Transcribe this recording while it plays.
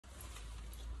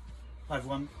Hi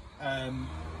everyone,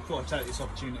 thought I'd take this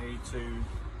opportunity to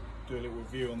do a little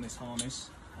review on this harness,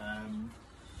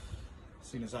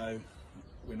 seeing as though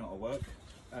we're not at work.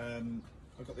 I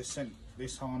got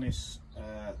this harness,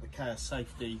 the Chaos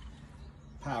Safety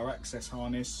Power Access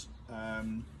harness.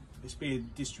 It's being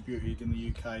distributed in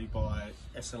the UK by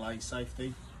SLA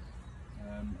Safety,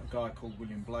 a guy called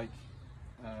William Blake.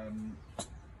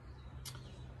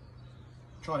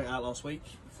 Tried it out last week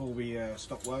before we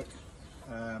stopped work.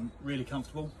 Really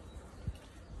comfortable.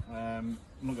 I'm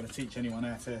not going to teach anyone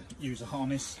how to use a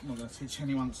harness. I'm not going to teach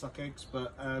anyone to suck eggs,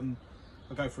 but I'll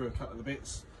go through a couple of the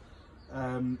bits.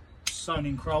 Sewn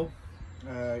in Kroll.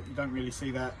 You don't really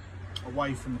see that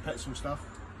away from the Petzl stuff.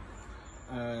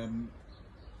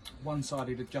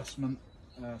 One-sided adjustment,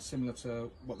 similar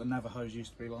to what the Navajos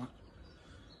used to be like.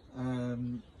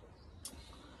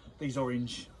 These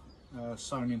orange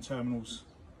sewn in terminals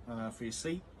for your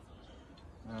seat.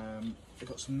 They've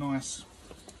got some nice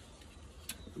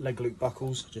leg loop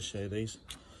buckles. I'll just show you these.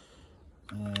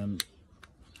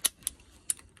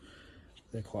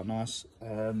 They're quite nice.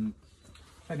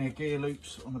 Plenty of gear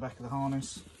loops on the back of the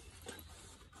harness.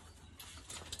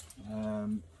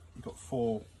 You've got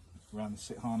 4 around the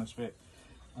sit harness bit,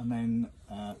 and then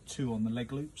 2 on the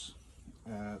leg loops.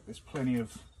 There's plenty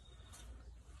of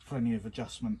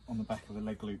adjustment on the back of the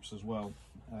leg loops as well.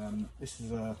 This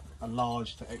is a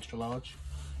large to extra large.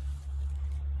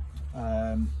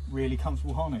 Really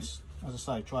comfortable harness. As I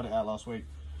say, tried it out last week.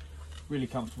 Really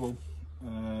comfortable.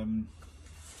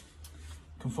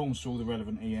 Conforms to all the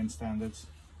relevant EN standards.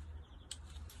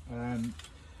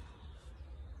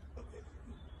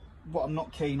 What I'm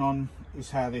not keen on is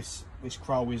how this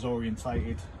Kroll is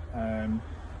orientated.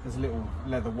 There's a little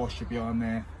leather washer behind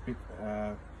there.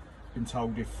 Been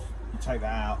told if you take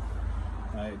that out,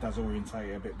 it does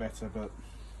orientate it a bit better, but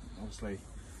obviously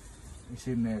it's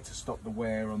in there to stop the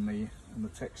wear on the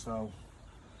textile.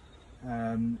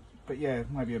 But yeah,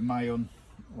 maybe a Mayon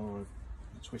or a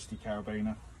twisty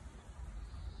carabiner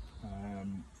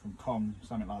from Com,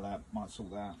 something like that might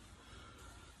sort that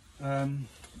out.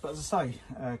 But as I say,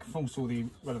 conforms to all the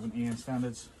relevant EN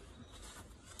standards.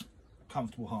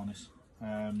 Comfortable harness.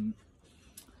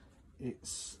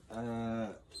 It's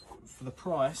for the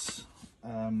price.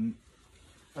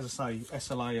 As I say,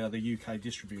 SLA are the UK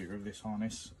distributor of this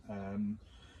harness.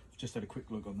 Just had a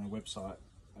quick look on their website.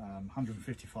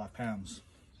 £155,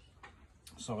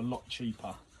 so a lot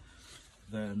cheaper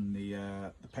than the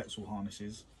Petzl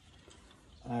harnesses.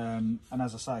 And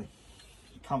as I say,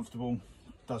 comfortable,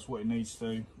 does what it needs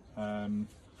to. It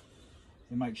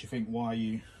makes you think,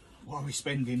 why are we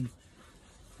spending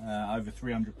over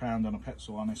 £300 on a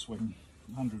Petzl harness when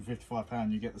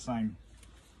 £155 you get the same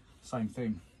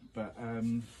thing. But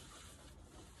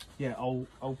yeah,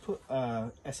 I'll put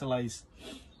SLA's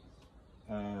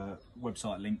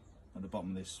website link at the bottom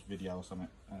of this video or something.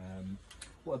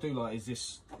 What I do like is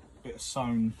this bit of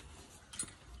sewn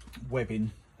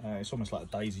webbing. It's almost like a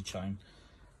daisy chain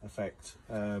effect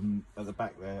at the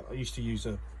back there. I used to use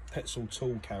a Petzl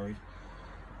tool carry,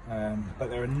 but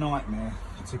they're a nightmare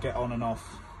to get on and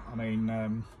off. I mean,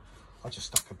 I just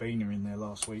stuck a beaner in there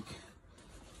last week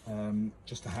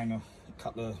just to hang a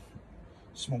couple of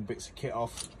small bits of kit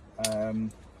off.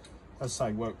 As I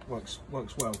say, works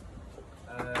well.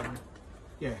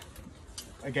 Yeah,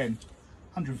 again,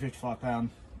 £155.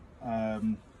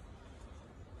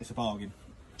 It's a bargain.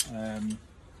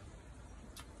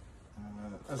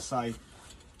 As I say,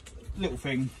 little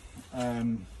thing,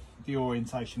 the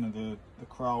orientation of the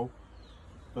Kroll,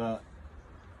 but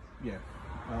yeah,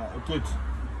 a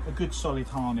good solid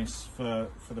harness for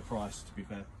the price, to be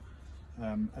fair.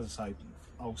 As I say,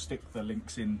 I'll stick the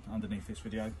links in underneath this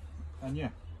video, and yeah,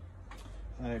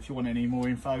 if you want any more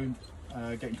info,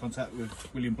 get in contact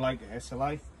with William Blake at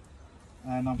SLA,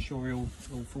 and I'm sure he'll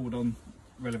forward on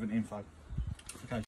relevant info.